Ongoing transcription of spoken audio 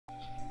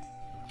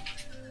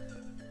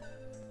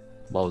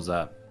What was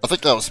that? I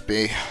think that was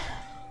B.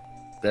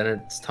 Then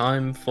it's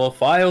time for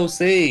File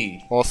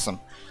C. Awesome.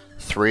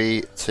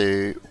 3,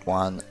 2,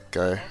 1,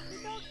 go.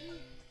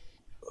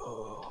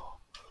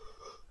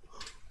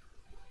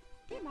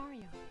 Dear Mario,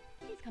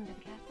 please come to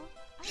the castle.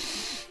 I have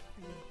something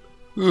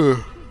for you.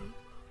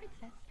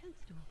 Princess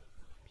Toadstool.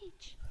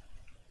 Peach.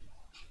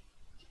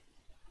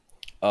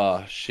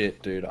 Oh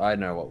shit, dude. I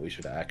know what we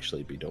should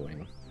actually be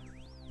doing.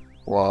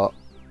 What?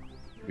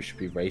 We should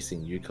be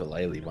racing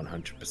ukulele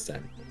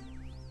 100%.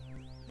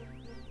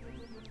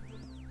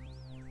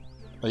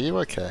 Are you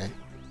okay?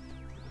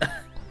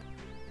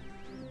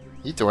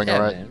 You doing Yeah,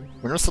 alright? man.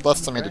 When was the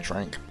last time you had a Okay.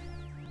 drink?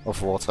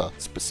 Of water,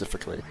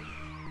 specifically.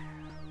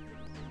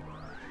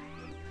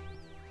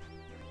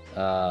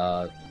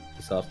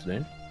 This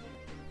afternoon.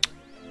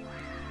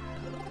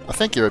 I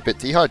think you're a bit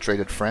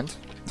dehydrated, friend.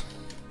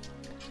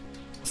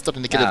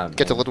 Starting to get, Nah,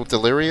 get a man. little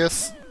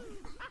delirious.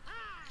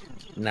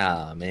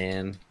 Nah,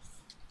 man.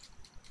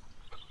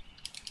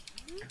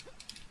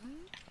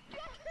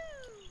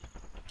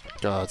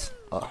 God.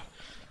 Oh.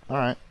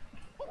 Alright.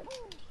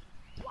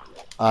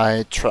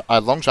 I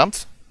long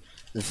jumped.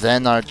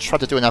 Then I tried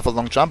to do another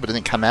long jump, but it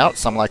didn't come out,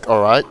 so I'm like,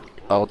 alright,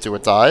 I'll do a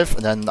dive,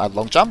 and then I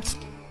long jumped.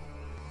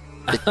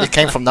 It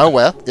came from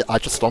nowhere, I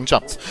just long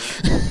jumped.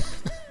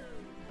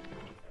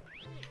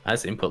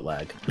 That's input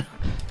lag.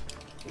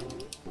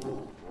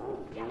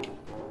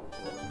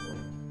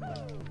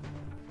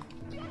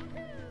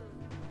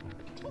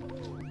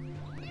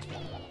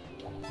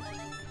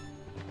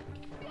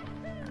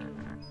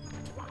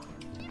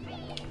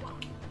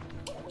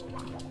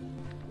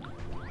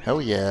 Hell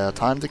yeah,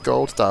 time to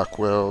gold Dark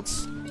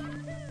Worlds.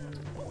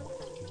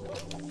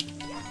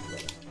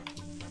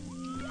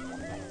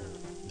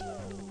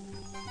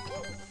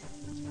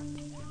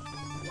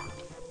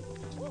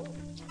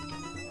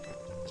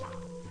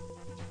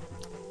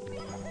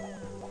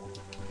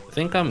 I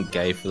think I'm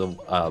gay for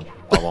the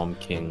Bomb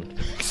King.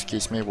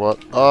 Excuse me, what?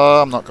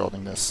 Oh, I'm not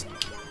golding this.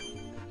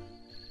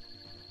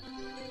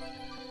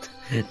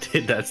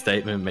 Did that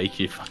statement make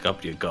you fuck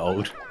up your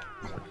gold?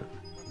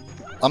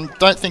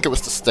 Don't think it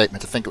was the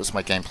statement, I think it was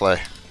my gameplay.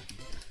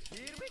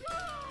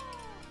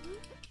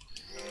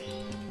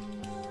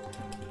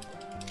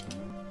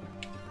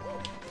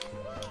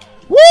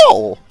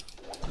 Whoa!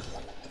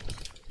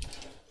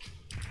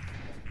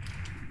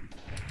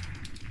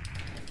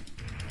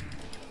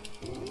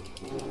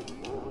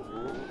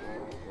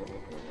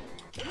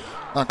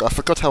 Oh god, I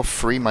forgot how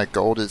free my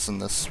gold is in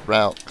this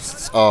route.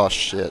 'Cause oh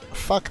shit.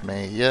 Fuck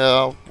me,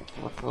 yeah.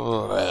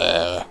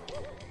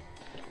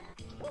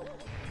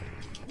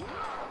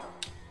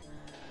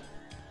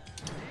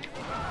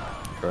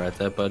 You right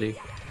there, buddy?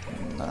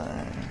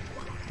 No.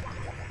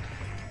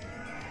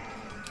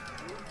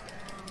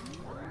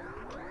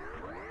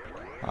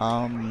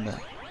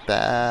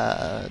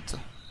 Bad.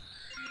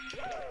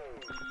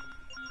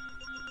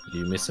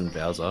 You missing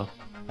Bowser?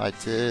 I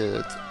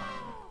did.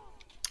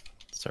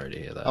 Sorry to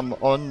hear that. I'm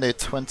only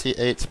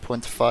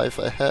 28.5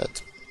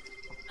 ahead.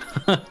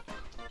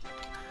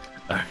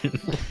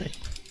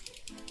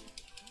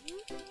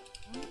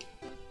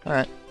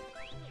 Alright.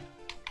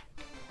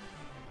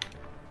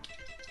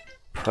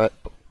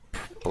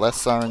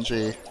 Bless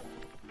RNG.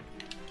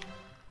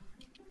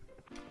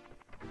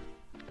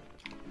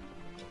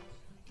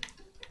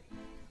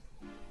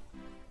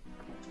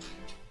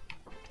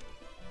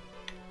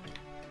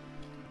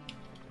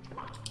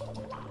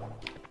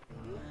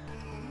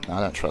 I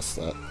don't trust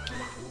that.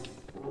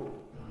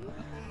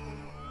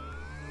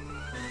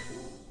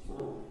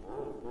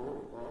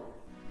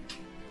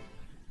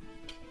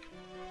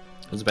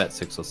 It was about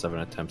 6 or 7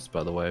 attempts,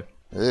 by the way.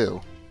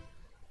 Ew.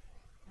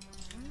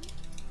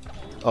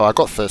 Oh, I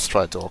got first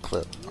try door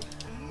clip.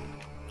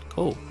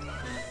 Cool.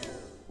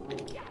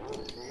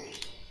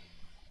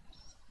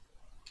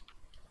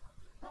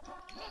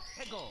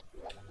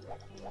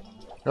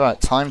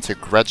 Right, time to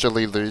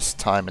gradually lose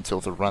time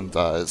until the run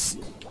dies.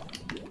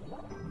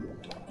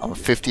 I'm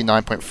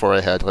 59.4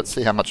 ahead. Let's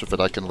see how much of it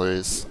I can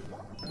lose.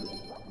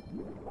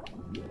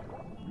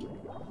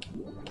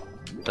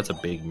 That's a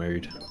big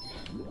mood.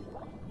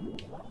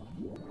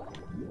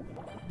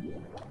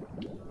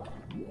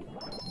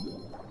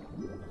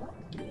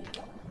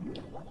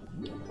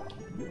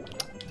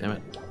 Damn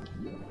it.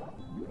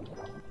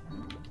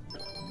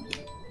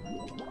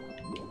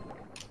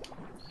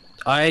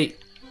 I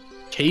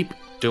keep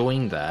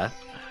doing that,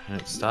 and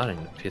it's starting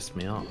to piss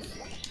me off.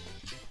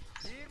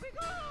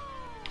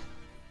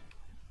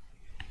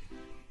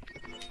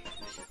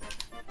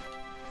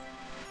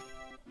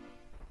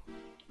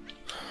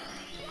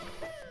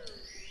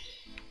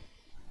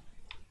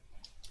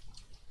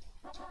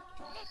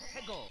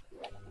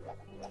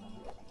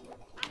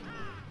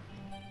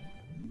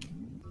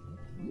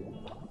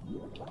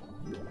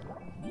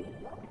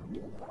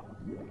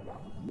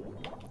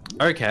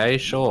 Okay,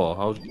 sure,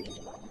 I'll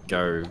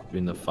go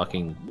in the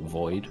fucking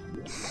void.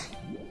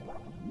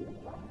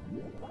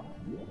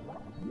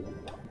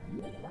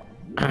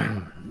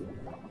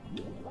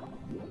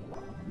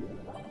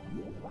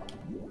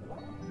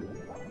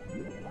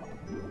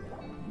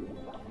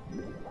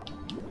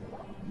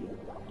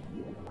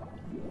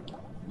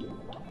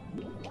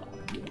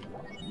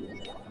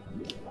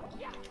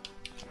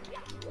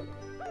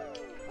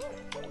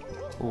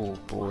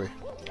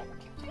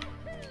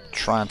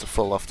 trying to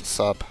fall off the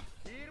sub.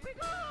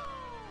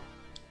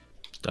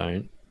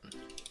 Don't.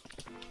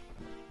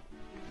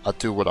 I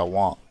do what I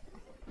want.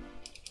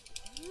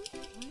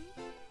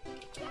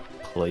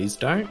 Please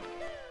don't.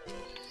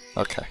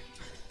 Okay.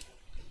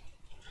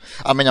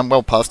 I mean, I'm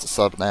well past the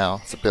sub now.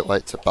 It's a bit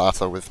late to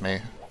barter with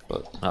me,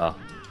 but... Oh.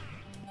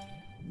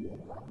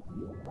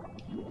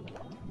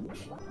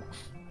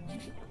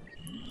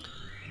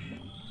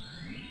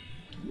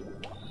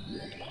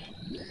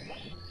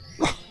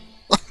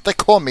 They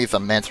call me the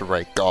Manta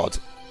Ray God.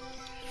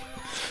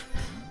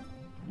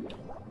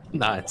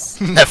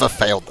 Nice. Never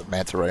failed the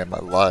Manta Ray in my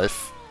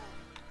life.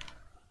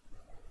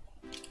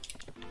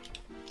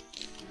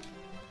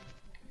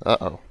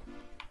 Uh-oh.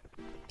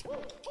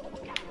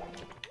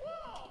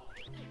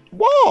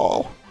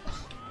 Whoa!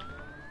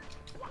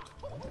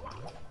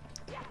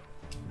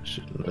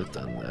 Shouldn't have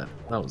done that.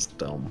 That was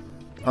dumb.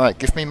 Alright,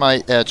 give me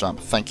my air jump,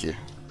 thank you.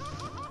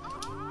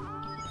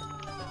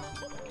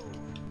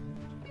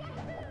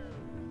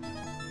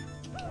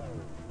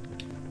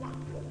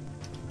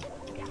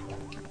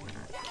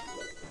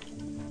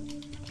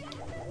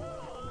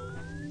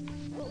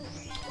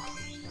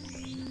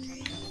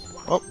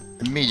 Oh,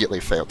 immediately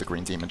failed the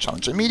Green Demon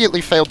challenge.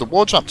 Immediately failed the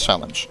War Jump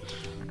challenge.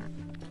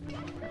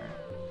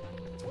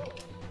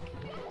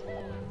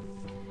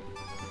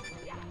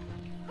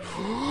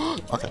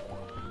 Okay.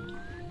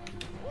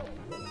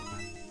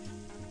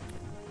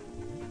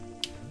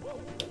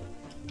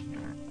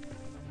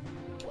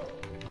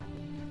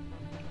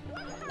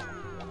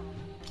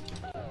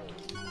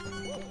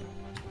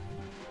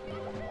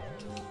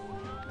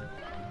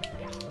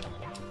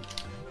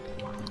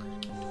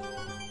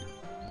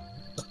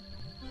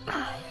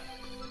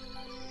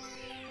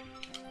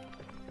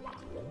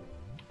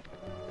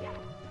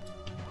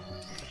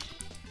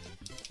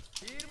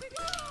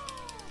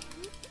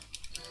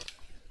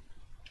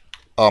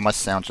 Oh, my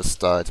sound just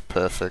died.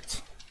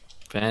 Perfect.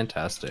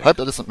 Fantastic. Hope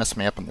that doesn't mess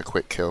me up on the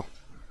quick kill.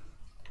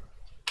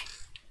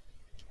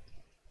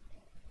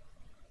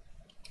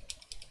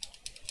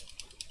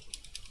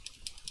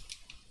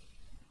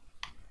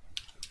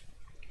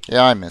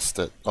 Yeah, I missed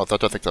it. Although I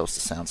don't think that was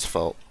the sound's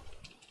fault.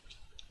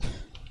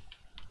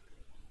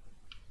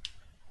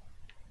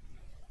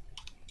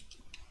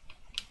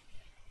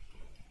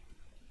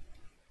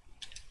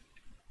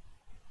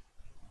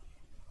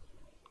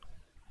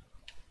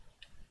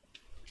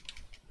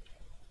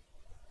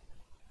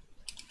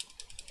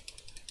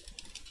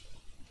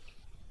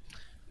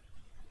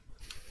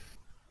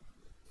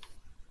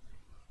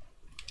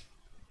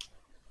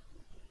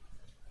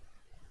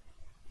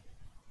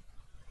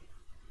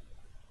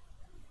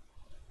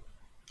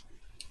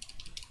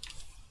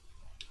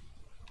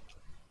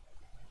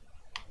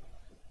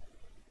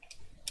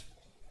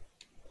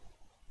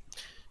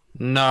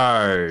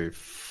 No.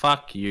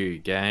 Fuck you,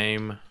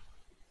 game.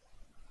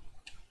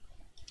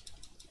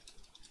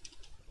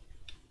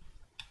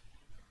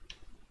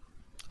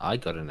 I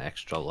got an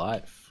extra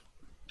life.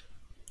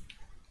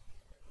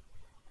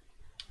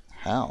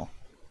 How?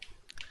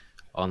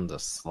 On the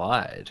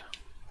slide.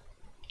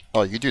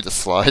 Oh, you do the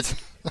slide?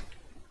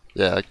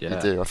 Yeah, you Yeah.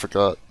 do. I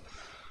forgot.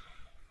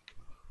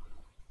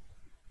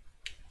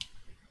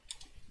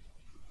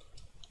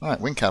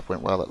 Alright, wing cap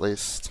went well at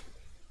least.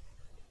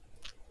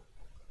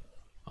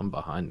 I'm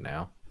behind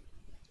now.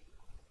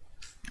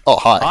 Oh,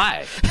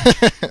 hi.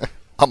 Hi!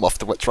 I'm off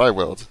to what Tri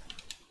World.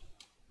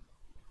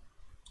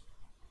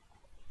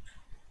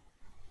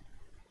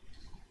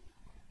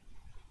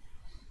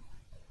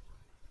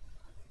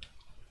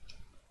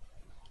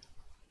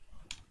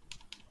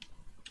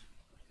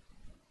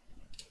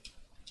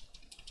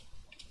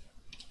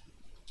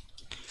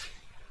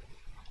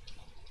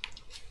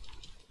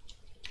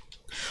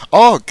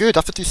 Oh, good. I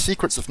have to do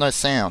secrets of no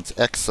sound.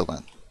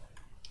 Excellent.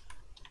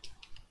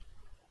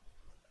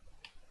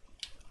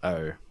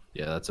 Oh,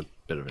 yeah, that's a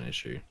bit of an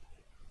issue.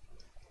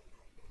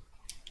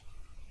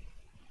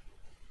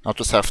 I'll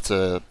just have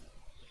to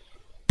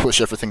push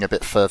everything a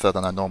bit further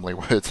than I normally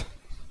would,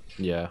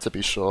 Yeah. to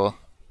be sure.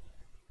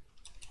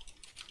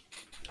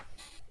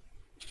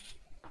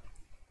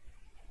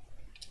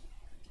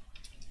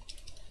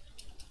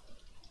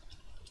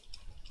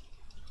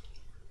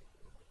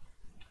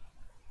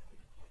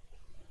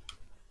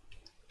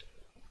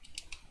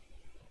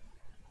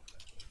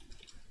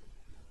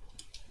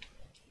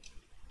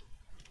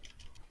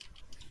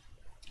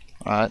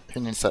 Alright, who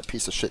needs that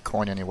piece of shit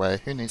coin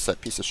anyway? Who needs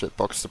that piece of shit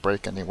box to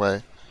break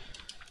anyway?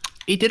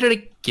 He did it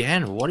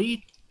again. What are you...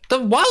 The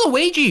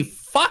Waluigi!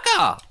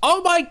 Fucker!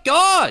 Oh my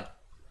god!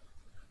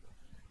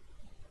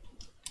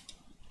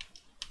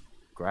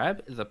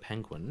 Grab the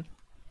penguin.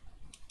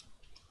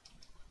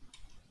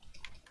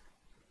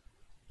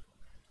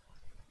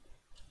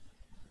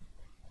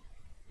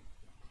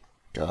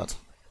 God.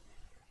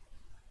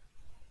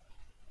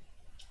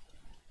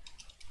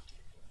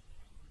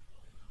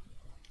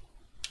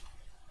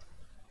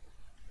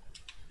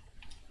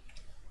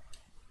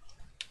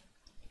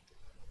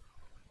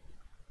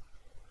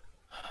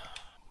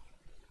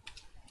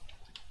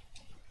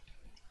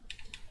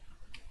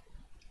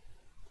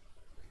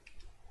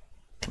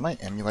 Can my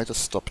emulator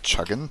stop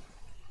chugging?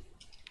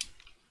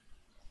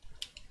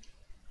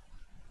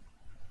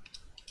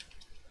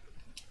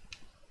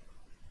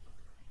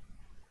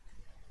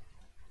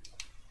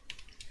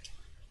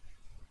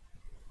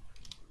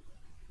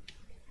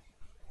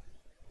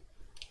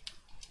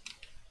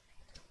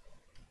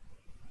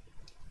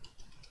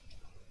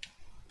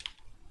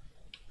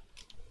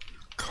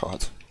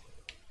 God.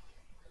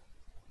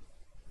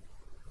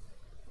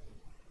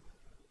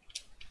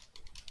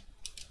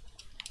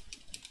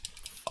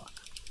 Fuck.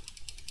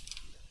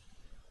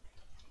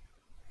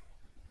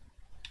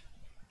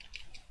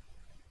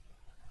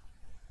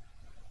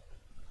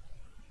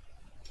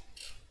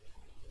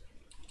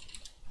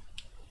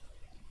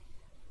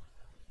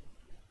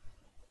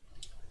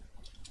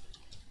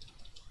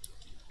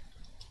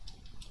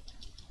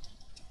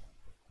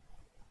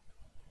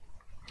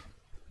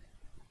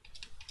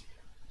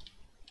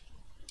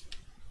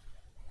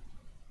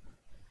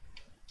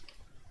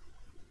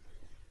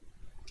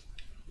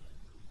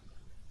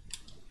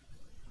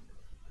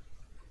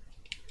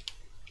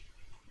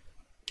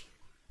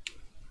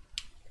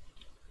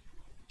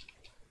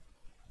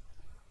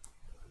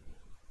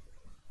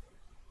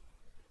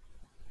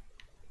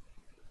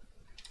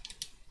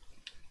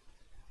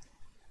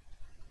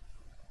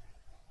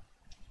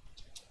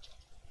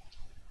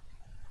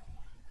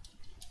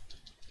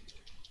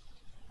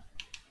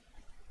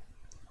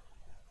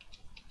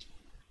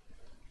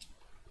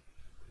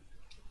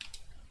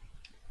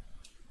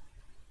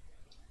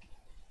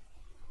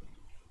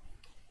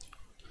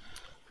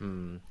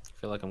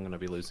 I feel like I'm gonna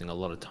be losing a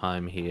lot of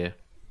time here.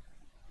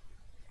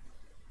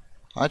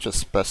 I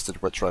just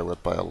bested Witch Ray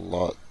Whip by a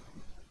lot.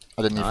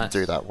 I didn't even Nice.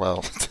 do that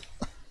well.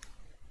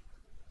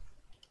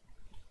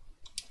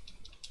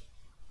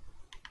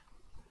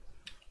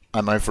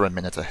 I'm over a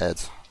minute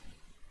ahead.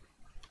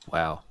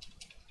 Wow.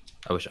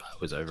 I wish I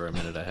was over a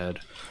minute ahead.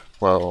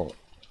 Well,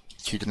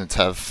 you didn't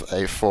have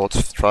a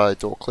fourth try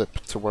door clip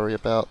to worry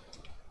about.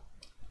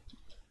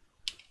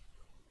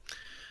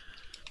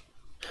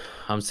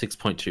 I'm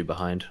 6.2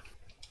 behind.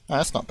 Oh,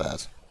 that's not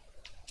bad.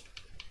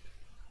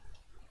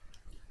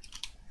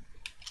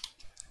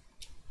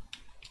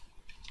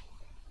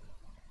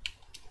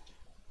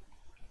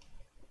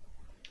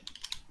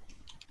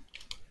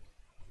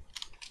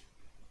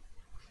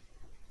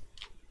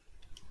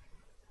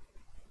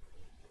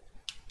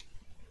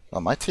 Oh,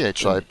 my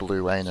THI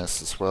blew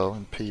anus as well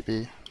in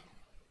PB.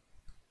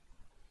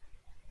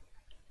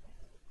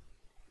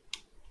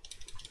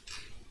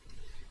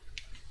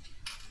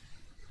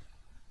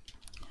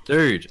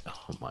 Dude!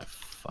 Oh my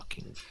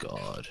fucking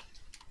god.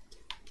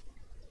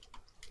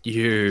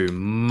 You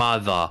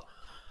mother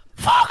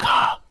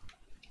fucker!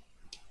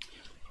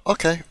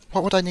 Okay,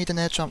 what would I need an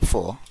air jump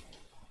for?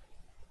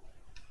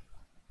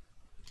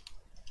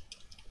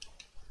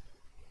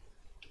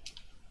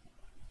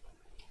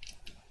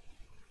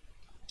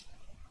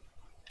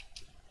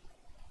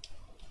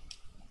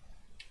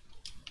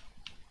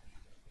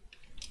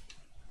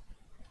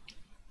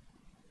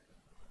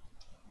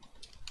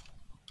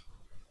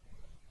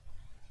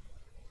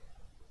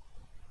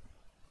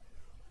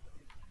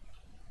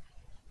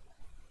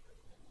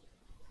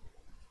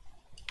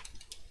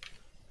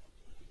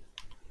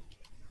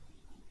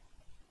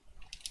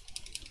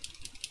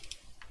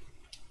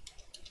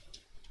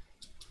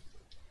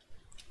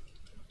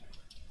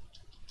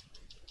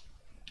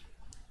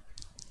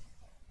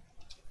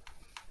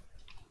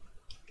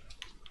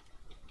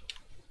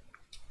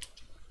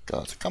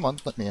 God, come on,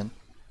 let me in.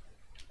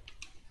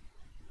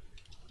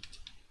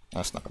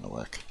 That's not gonna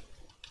work.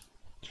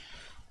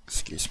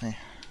 Excuse me.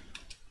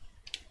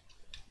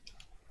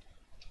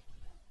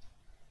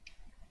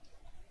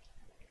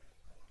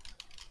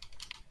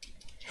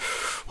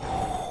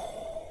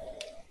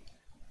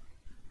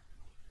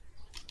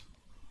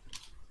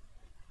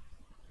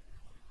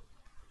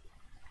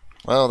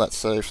 Well, that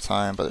saved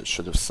time, but it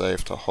should have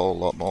saved a whole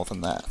lot more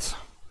than that.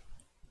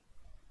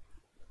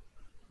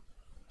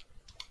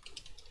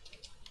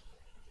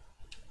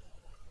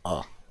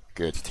 Ah,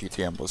 good.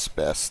 TTM was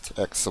best.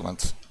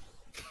 Excellent.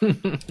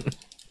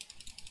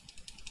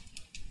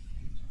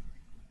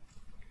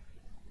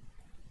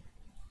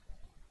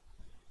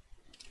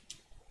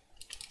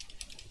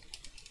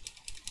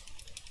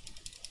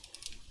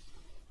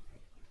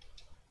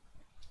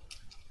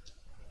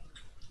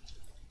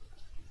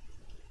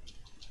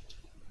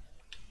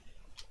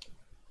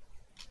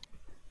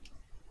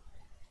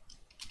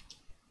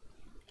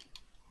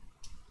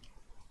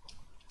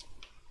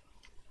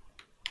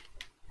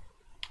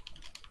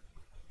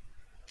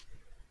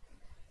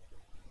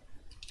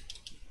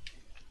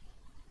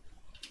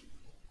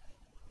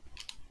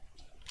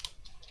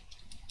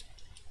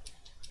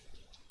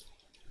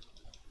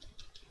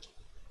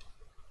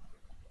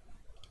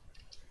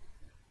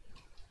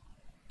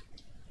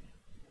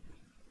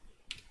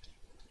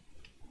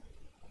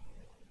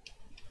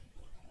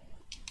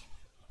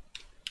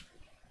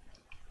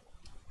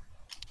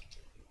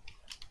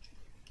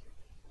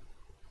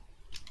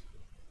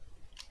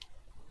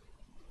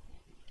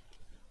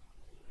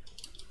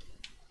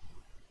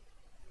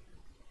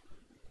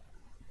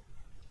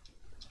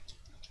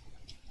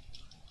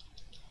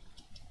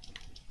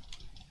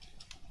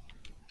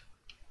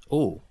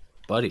 Oh,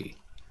 buddy.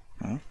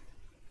 Hmm?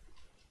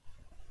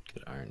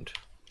 Get owned.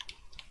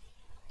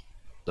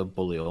 The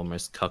bully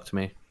almost cucked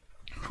me.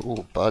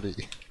 Cool,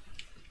 buddy.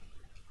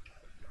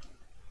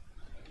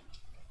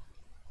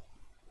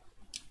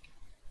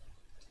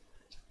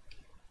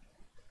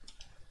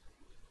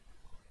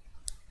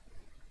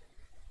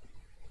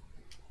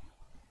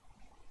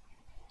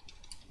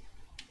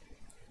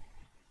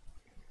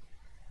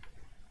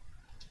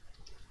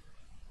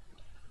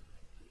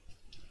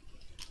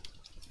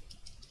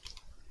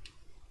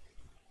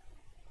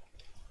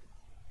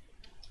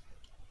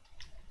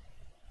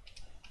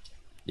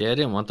 Yeah, I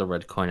didn't want the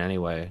red coin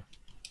anyway.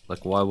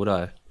 Like, why would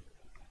I?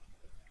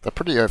 They're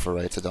pretty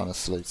overrated,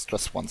 honestly. It's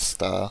just 1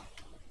 star.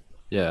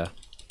 Yeah.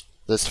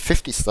 There's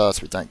 50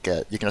 stars we don't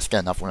get. You can just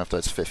get another one of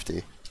those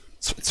 50.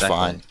 It's Exactly.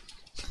 fine.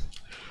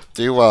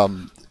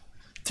 Do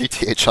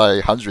THI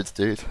hundreds,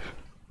 dude.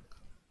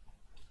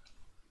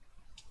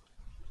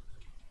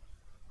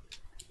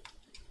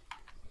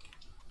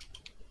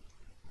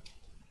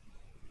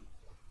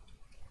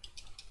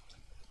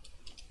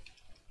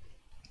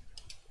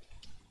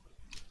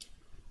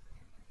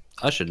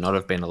 I should not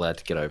have been allowed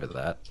to get over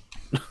that.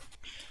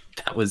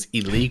 That was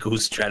illegal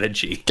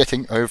strategy.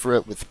 Getting over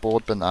it with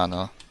bored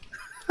banana.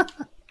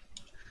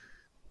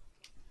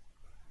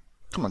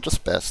 Come on,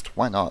 just best.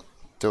 Why not?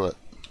 Do it.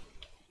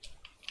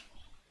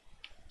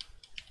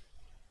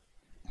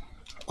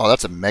 Oh,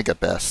 that's a mega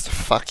best.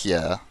 Fuck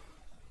yeah.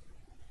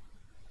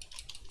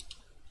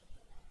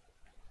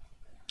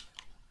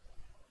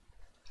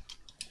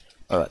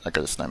 Alright, I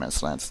go to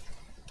Snowman's Lands.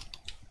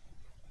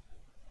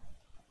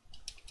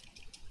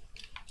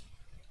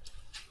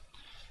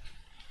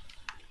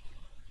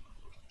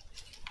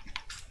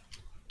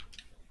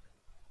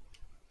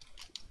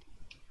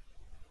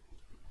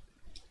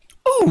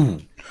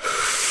 Ooh!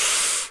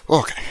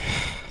 Okay.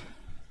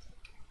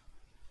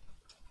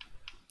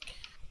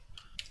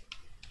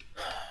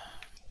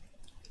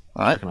 I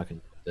Alright. reckon I can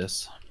do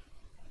this.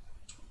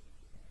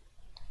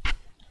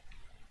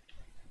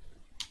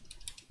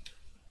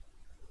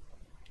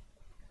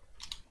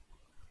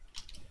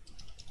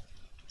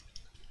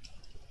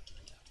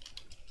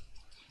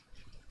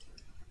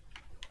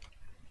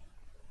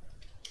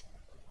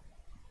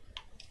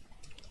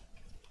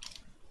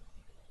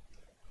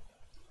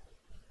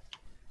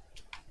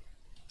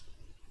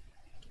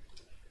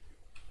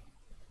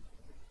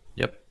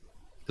 Yep.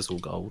 This all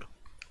gold.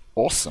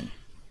 Awesome.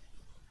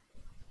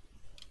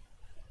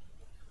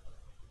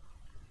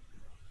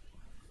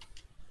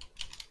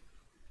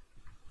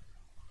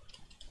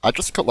 I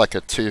just got like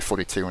a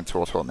 242 in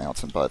Tortor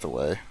Mountain, by the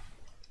way.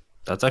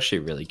 That's actually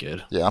really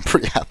good. Yeah, I'm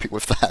pretty happy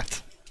with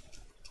that.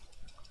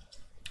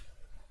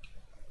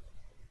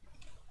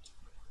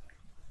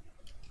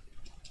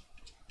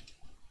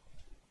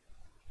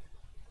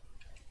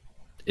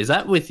 Is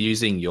that with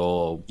using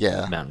your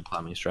Yeah. mountain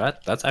climbing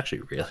strat? That's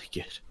actually really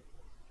good.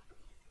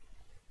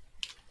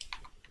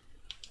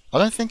 I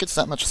don't think it's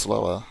that much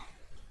slower.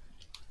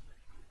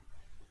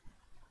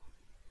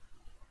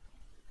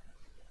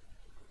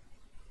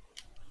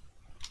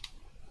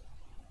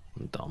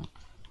 I'm dumb.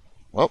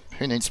 Well,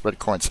 who needs red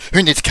coins?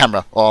 Who needs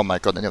camera? Oh my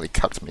god, they nearly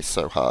cucked me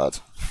so hard.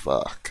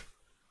 Fuck.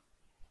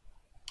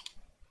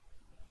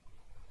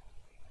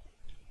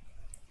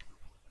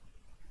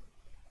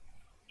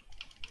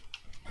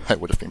 I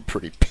would have been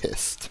pretty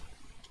pissed.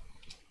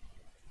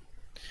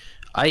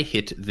 I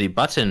hit the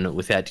button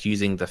without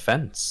using the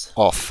fence.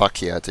 Oh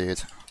fuck yeah,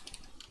 dude.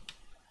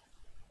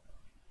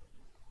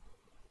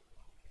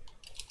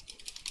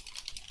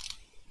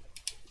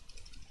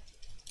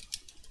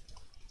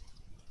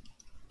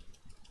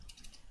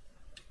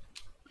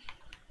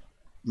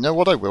 You know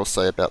what I will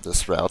say about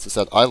this route is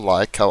that I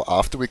like how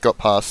after we got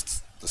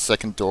past the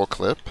second door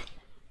clip,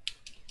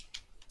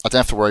 I don't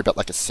have to worry about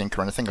like a sync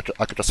or anything.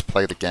 I could just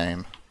play the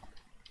game.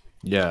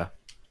 Yeah.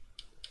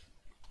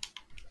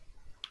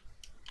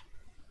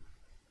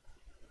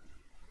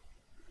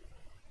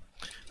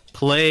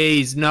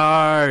 Please,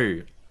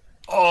 no!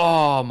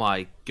 Oh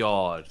my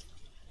god.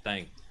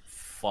 Thank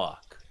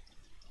fuck.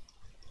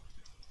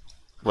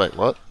 Wait,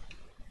 what?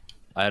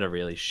 I had a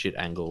really shit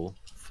angle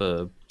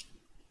for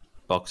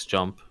box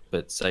jump,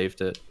 but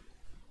saved it.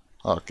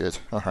 Oh, good.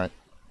 Alright.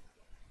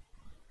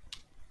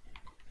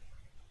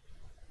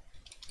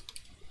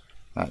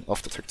 Alright,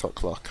 off the TikTok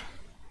clock.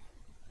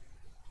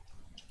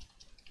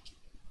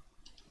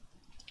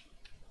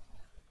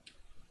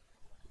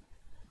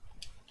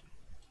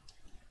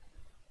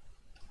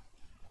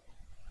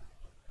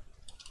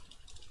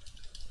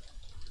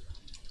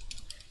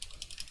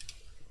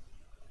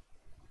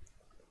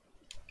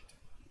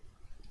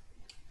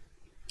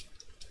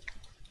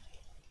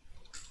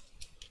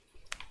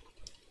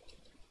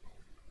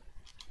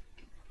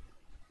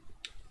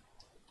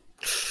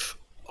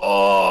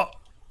 Oh!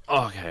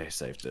 Okay,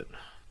 saved it.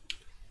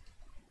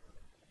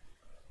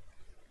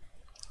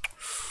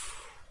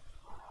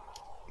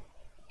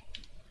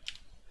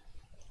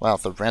 Wow,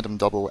 the random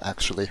double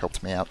actually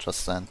helped me out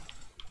just then.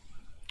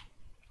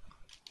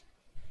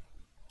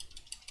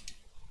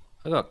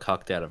 I got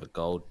cucked out of a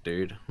gold,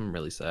 dude. I'm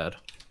really sad.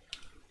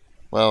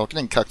 Well,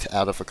 getting cucked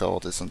out of a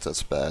gold isn't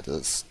as bad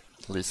as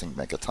losing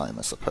mega time,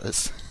 I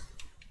suppose.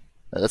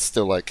 That's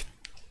still, like,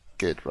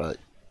 good, right?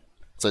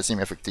 So I assume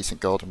you have a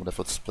decent gold and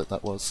whatever split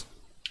that was.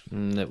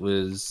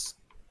 It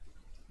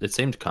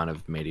seemed kind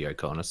of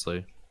mediocre,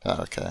 honestly.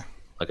 Oh, okay.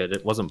 Like,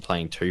 it wasn't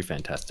playing too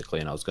fantastically,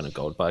 and I was going to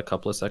gold by a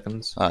couple of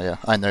seconds. Oh yeah,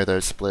 I know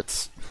those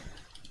splits.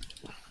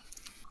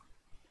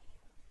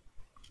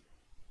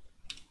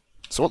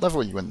 So what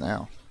level are you in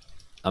now?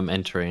 I'm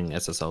entering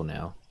SSL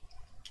now.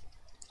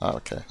 Oh,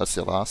 okay. That's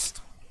your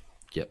last.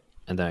 Yep.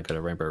 And then I got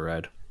a rainbow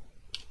red.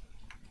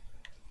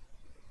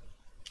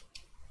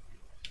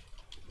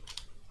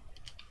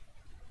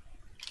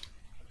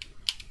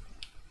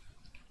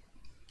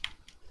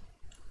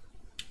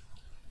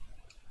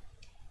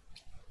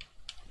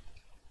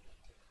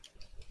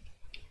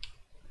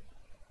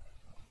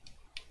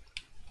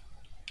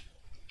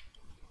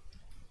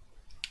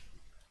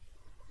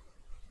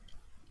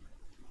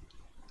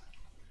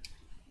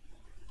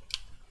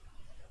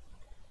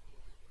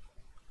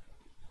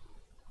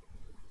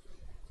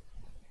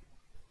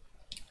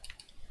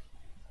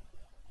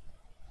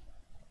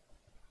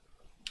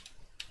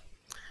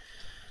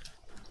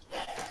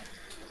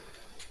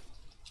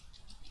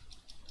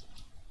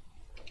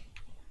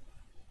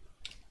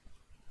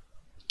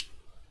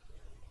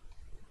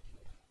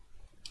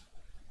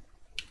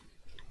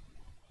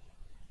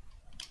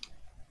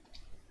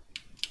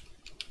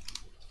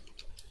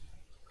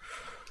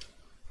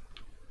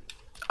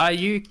 Are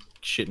you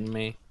shitting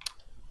me?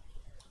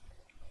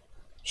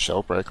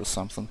 Shell break or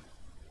something.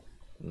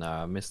 No,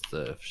 I missed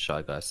the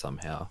Shy Guy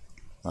somehow.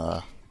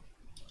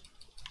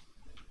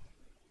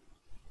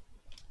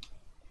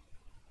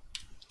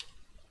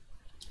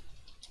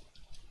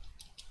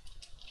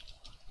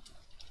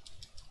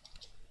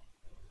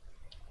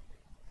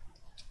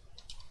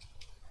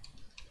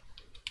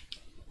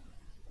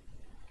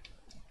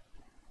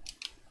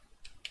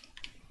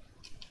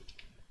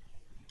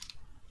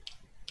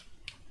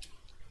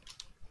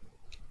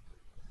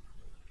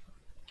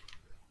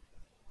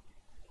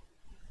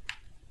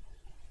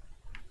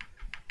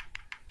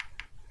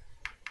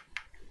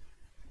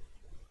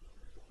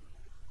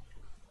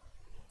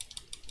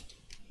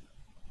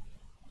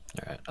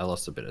 Alright, I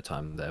lost a bit of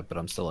time there, but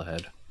I'm still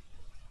ahead.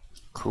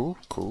 Cool,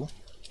 cool.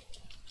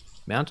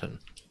 Mountain.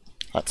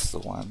 That's the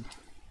one.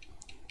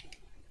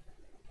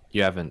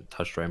 You haven't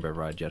touched Rainbow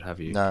Ride yet, have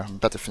you? No, I'm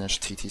about to finish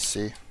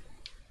TTC.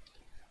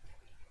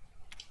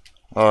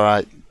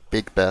 Alright,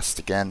 big best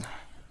again.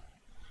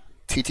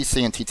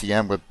 TTC and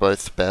TTM were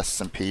both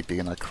bests in PB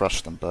and I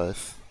crushed them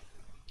both.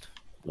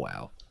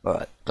 Wow.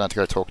 Alright, going to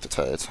go talk to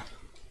Toad.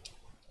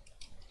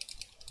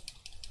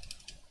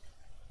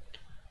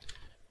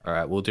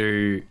 Alright, we'll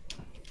do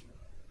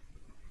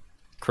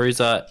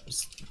Cruiser.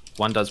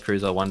 One does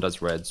Cruiser, one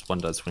does Reds, one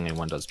does Swinging,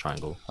 one does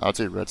Triangle. I'll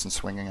do Reds and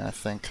Swinging, I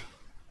think.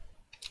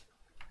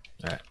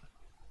 Alright.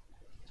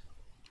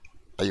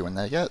 Are you in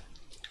there yet?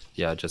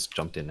 Yeah, I just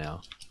jumped in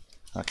now.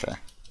 Okay.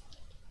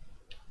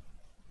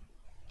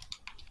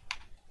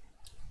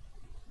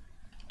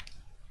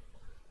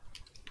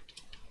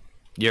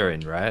 You're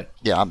in, right?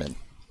 Yeah, I'm in.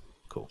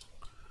 Cool.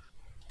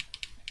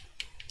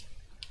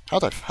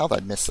 How'd I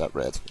miss that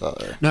red?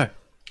 Uh-oh. No.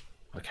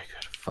 Okay,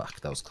 good.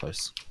 Fuck, that was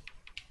close.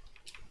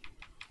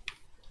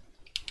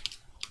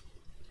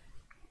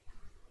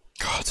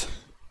 God.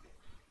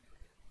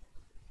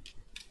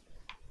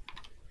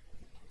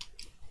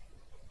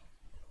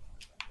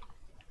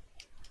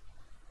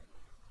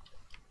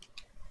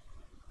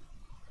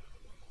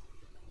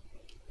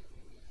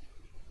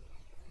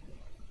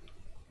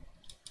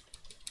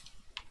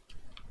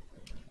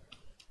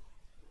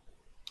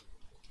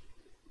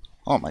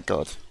 Oh my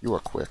god, you are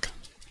quick.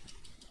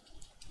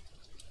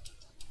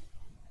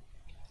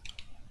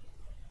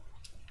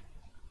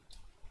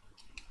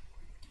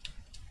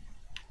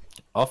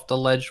 Off the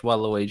ledge,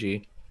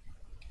 Waluigi.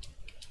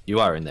 You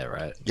are in there,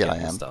 right? Yeah, Getting I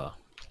the am. Star.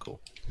 Cool.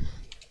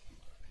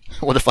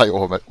 What if I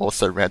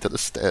also ran to the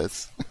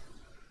stairs?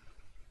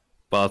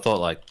 But I thought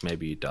like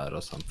maybe you died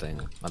or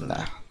something. I don't know.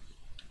 Nah.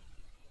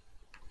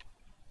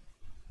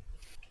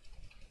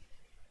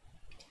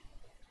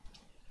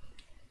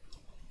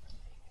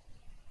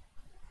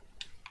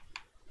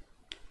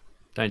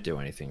 Don't do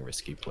anything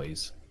risky,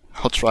 please.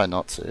 I'll try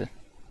not to.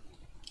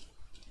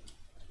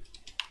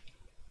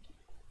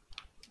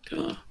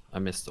 I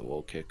missed the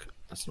wall kick.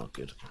 That's not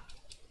good.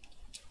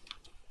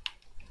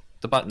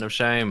 The button of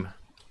shame.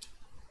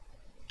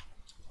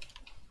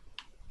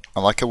 I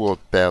like how we're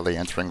barely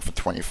entering for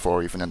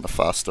 24 even in the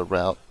faster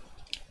route.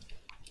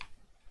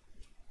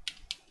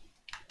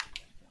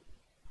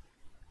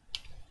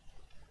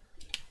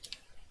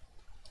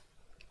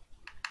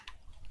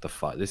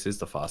 This is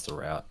the faster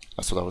route.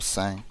 That's what I was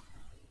saying.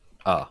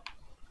 Ah.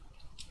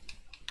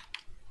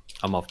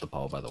 I'm off the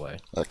pole, by the way.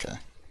 Okay.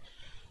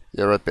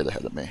 You're a bit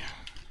ahead of me.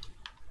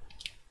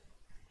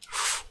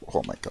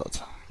 Oh my god.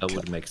 That Okay.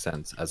 would make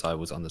sense, as I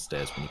was on the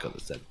stairs when you got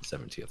the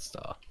 70th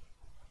star.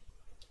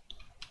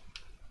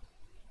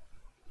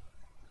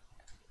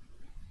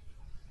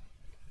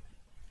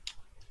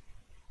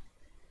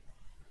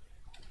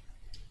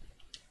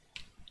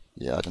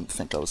 Yeah, I didn't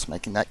think I was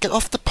making that. Get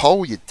off the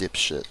pole, you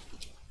dipshit.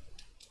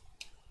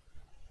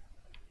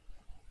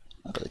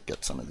 I gotta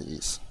get some of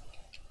these.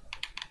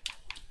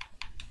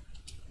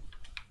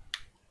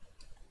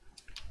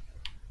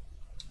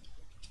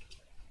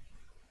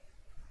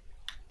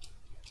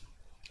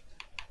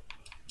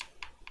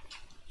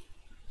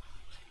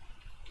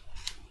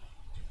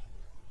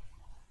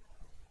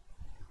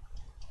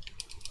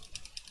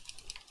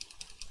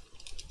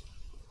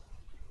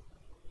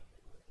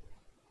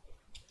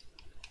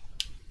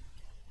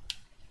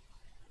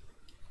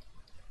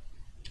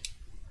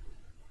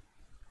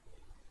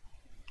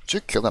 Did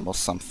you kill him or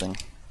something?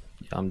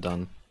 Yeah, I'm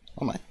done.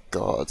 Oh my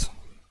god.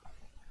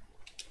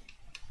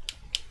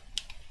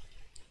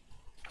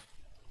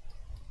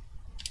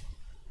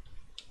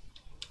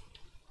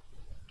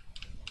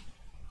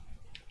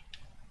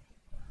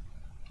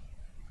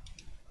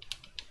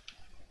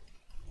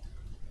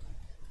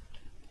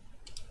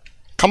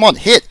 Come on,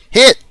 hit!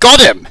 Hit!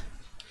 Got him!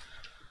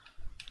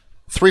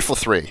 3 for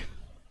 3.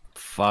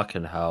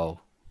 Fucking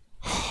hell.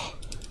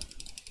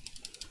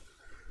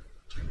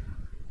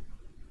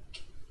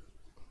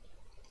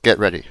 Get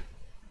ready.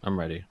 I'm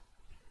ready.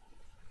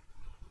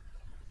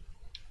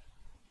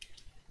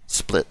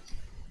 Split.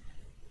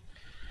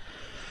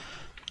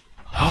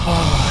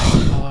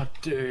 Oh,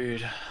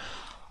 dude.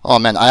 Oh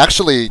man, I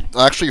actually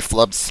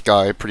flubbed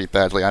Sky pretty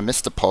badly. I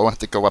missed the pole and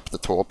had to go up the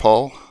tall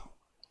pole.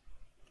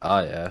 Oh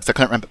yeah, So I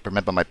couldn't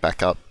remember my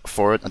backup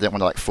for it. I didn't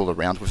want to like fool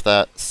around with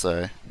that.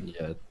 So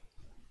yeah,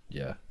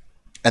 yeah.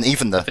 and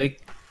even I the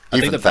think I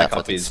think even the that I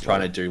backup did is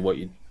trying to slow. do what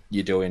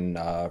you do in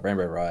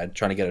Rainbow Ride,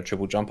 trying to get a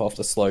triple jump off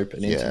the slope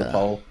and into the Yeah.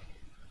 pole.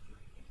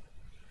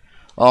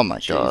 Oh my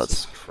god,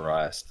 Jesus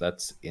Christ,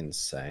 that's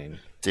insane.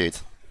 dude,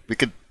 we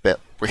could bet.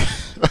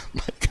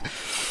 Like,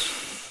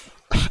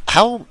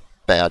 how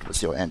bad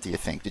was your end? Do you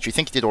think? Did you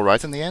think you did all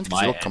right in the end? Because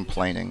My you're end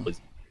complaining.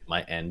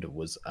 my end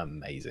was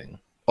amazing.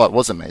 Oh, it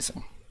was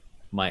amazing.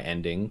 My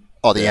ending,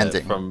 Oh, the the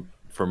ending.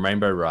 from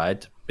Rainbow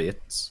Ride to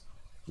bits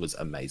was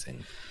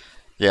amazing.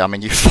 Yeah, I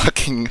mean, you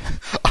fucking.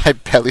 I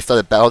barely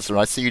started Bowser,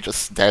 and I see you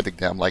just standing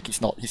there. I'm like,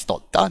 he's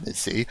not done,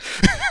 is he?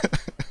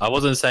 I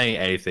wasn't saying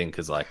anything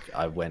because like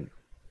I went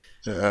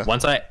Yeah.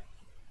 once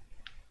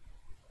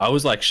I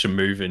was like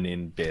schmoovin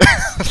in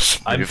bits.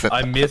 I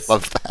missed.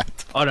 Love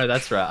that. Oh no,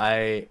 that's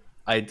right.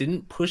 I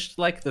didn't push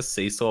like the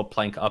seesaw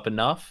plank up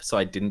enough, so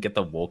I didn't get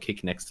the wall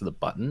kick next to the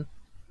button.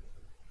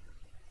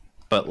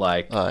 But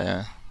like Oh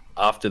yeah.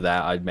 after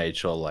that, I made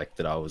sure like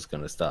that I was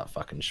gonna start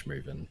fucking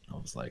schmoovin. I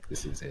was like,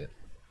 this is it.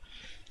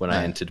 When I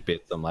Yeah. entered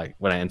bits, I'm like,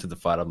 when I entered the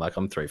fight, I'm like,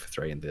 I'm 3 for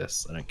 3 in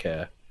this. I don't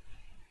care.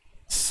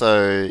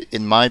 So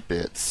in my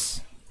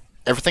bits,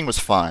 everything was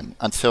fine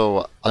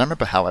until I don't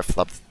remember how I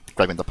flubbed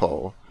grabbing the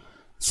pole.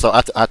 So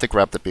I had to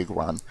grab the big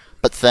one,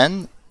 but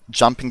then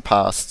jumping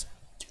past,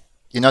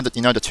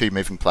 the two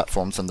moving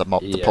platforms and the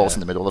poles Yeah. in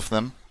the middle of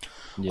them.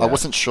 Yeah. I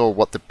wasn't sure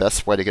what the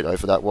best way to get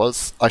over that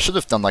was. I should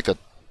have done like a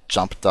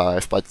jump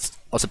dive, but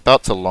I was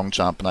about to long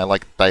jump and I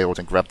like bailed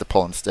and grabbed the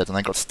pole instead, and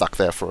I got stuck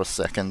there for a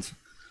second.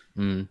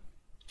 Mm.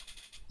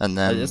 And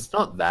then It's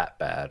not that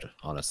bad,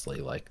 honestly.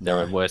 Like there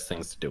are worse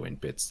things to do in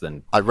bits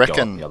than I go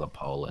reckon up the other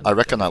pole. And I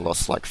reckon I everything.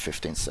 lost like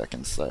 15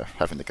 seconds though,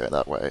 having to go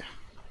that way.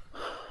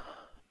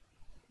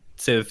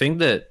 So the thing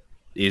that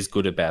is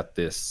good about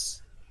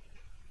this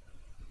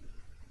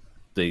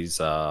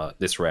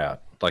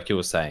route, like you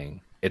were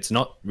saying, it's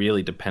not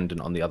really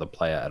dependent on the other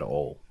player at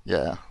all.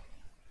 Yeah.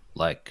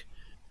 Like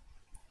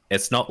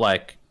it's not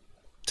like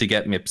to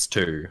get MIPS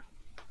 2,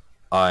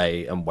 I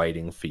am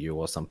waiting for you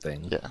or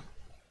something. Yeah.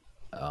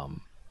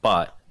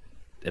 But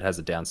it has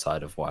a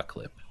downside of Y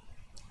clip.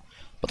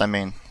 But I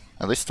mean,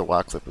 at least the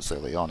wire clip was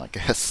early on, I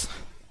guess.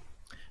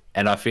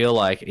 And I feel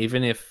like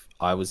even if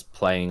I was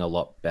playing a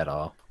lot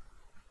better,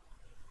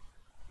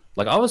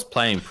 like I was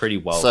playing pretty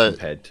well So-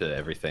 compared to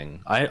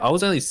everything. I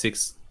was only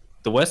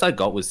the worst I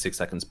got was 6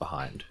 seconds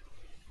behind.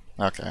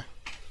 Okay.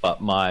 But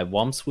my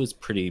Womps was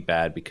pretty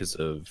bad because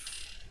of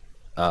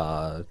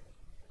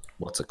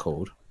what's it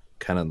called?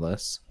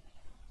 Cannonless.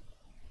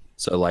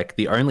 So like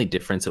the only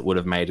difference it would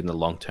have made in the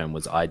long term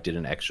was I did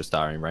an extra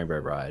star in Rainbow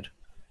Ride,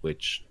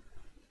 which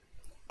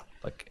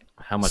like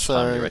how much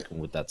time do you So- reckon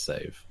would that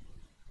save?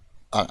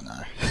 I don't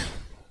know.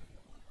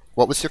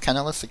 What was your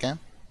canalist again?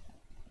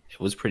 It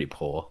was pretty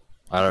poor.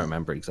 I don't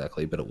remember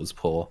exactly, but it was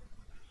poor.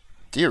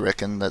 Do you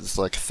reckon there's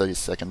like 30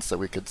 seconds that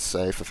we could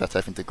save without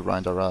having to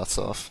grind our ass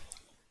off?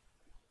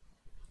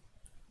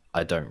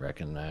 I don't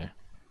reckon no.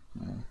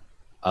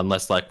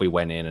 Unless like we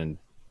went in and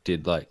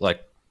did like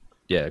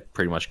yeah,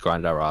 pretty much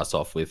grind our ass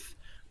off with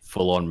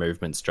full on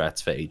movement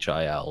strats for each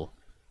IL.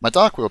 My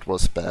Dark World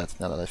was bad,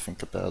 now that I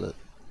think about it.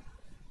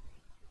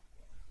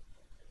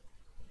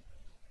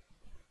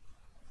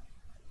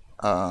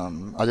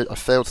 I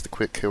failed the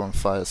quick kill on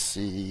Fire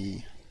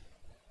C.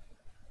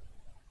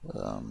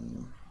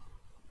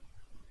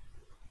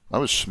 I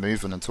was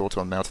schmoovin' until to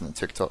a mountain and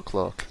TikTok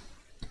clock.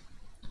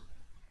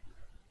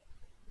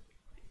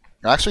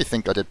 I actually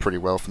think I did pretty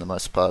well for the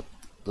most part.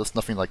 There's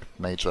nothing like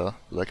major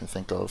that I can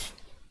think of.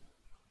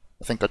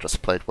 I think I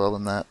just played well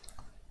in that.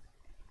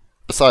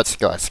 Besides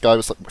Sky,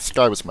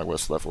 Sky was my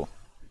worst level.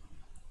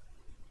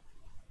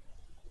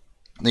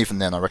 And even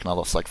then, I reckon I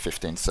lost like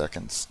 15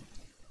 seconds.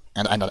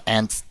 And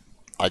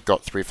I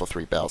got 3 for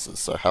 3 Bowsers,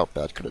 so how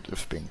bad could it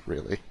have been,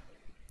 really?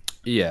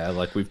 Yeah,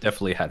 like we've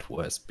definitely had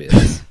worse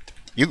bits.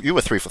 You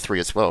were 3 for 3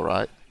 as well,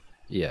 right?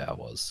 Yeah, I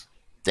was.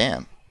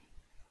 Damn.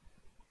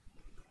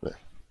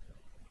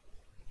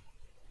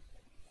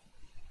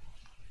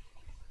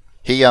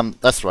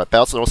 That's right,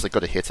 Bowser also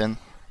got a hit in.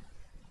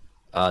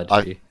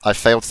 I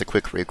failed the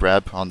quick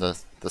regrab on the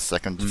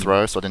second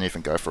throw, so I didn't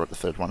even go for it the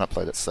third one. I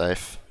played it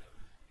safe.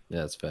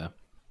 Yeah, that's fair.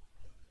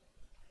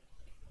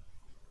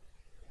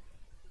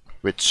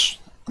 Which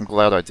I'm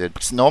glad I did,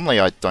 because normally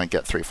I don't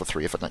get 3 for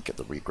 3 if I don't get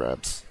the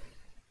regrabs.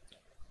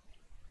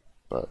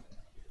 But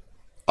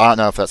I don't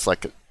know if that's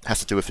like it has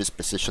to do with his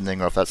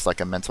positioning or if that's like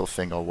a mental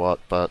thing or what,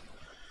 but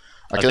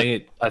I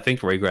think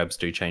regrabs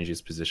do change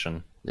his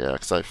position. yeah,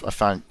 because I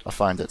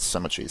find it so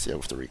much easier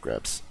with the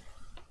regrabs.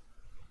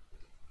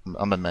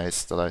 I'm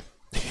amazed that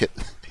I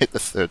hit the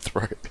third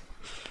throw.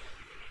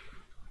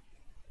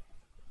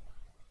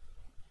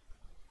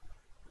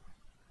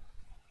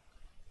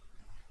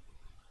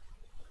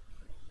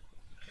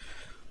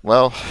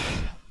 Well,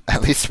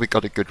 at least we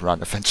got a good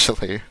run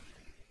eventually.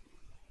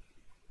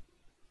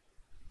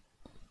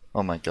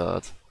 Oh my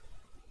god.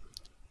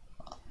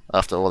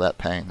 After all that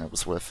pain, it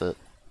was worth it.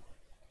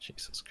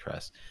 Jesus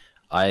Christ.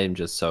 I am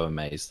just so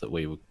amazed that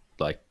we were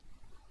like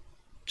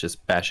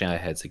just bashing our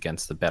heads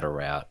against the better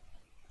route.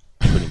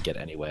 Couldn't get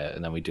anywhere,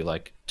 and then we do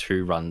like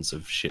 2 runs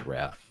of shit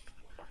route.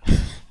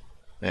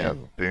 Yeah,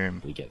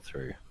 boom. We get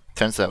through.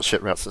 Turns out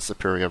shit route's the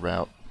superior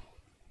route.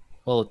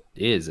 Well, it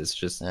is. It's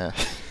just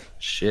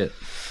shit.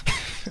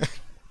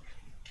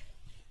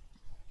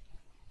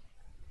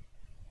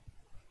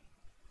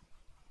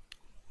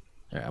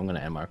 Alright, I'm gonna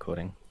end my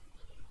recording.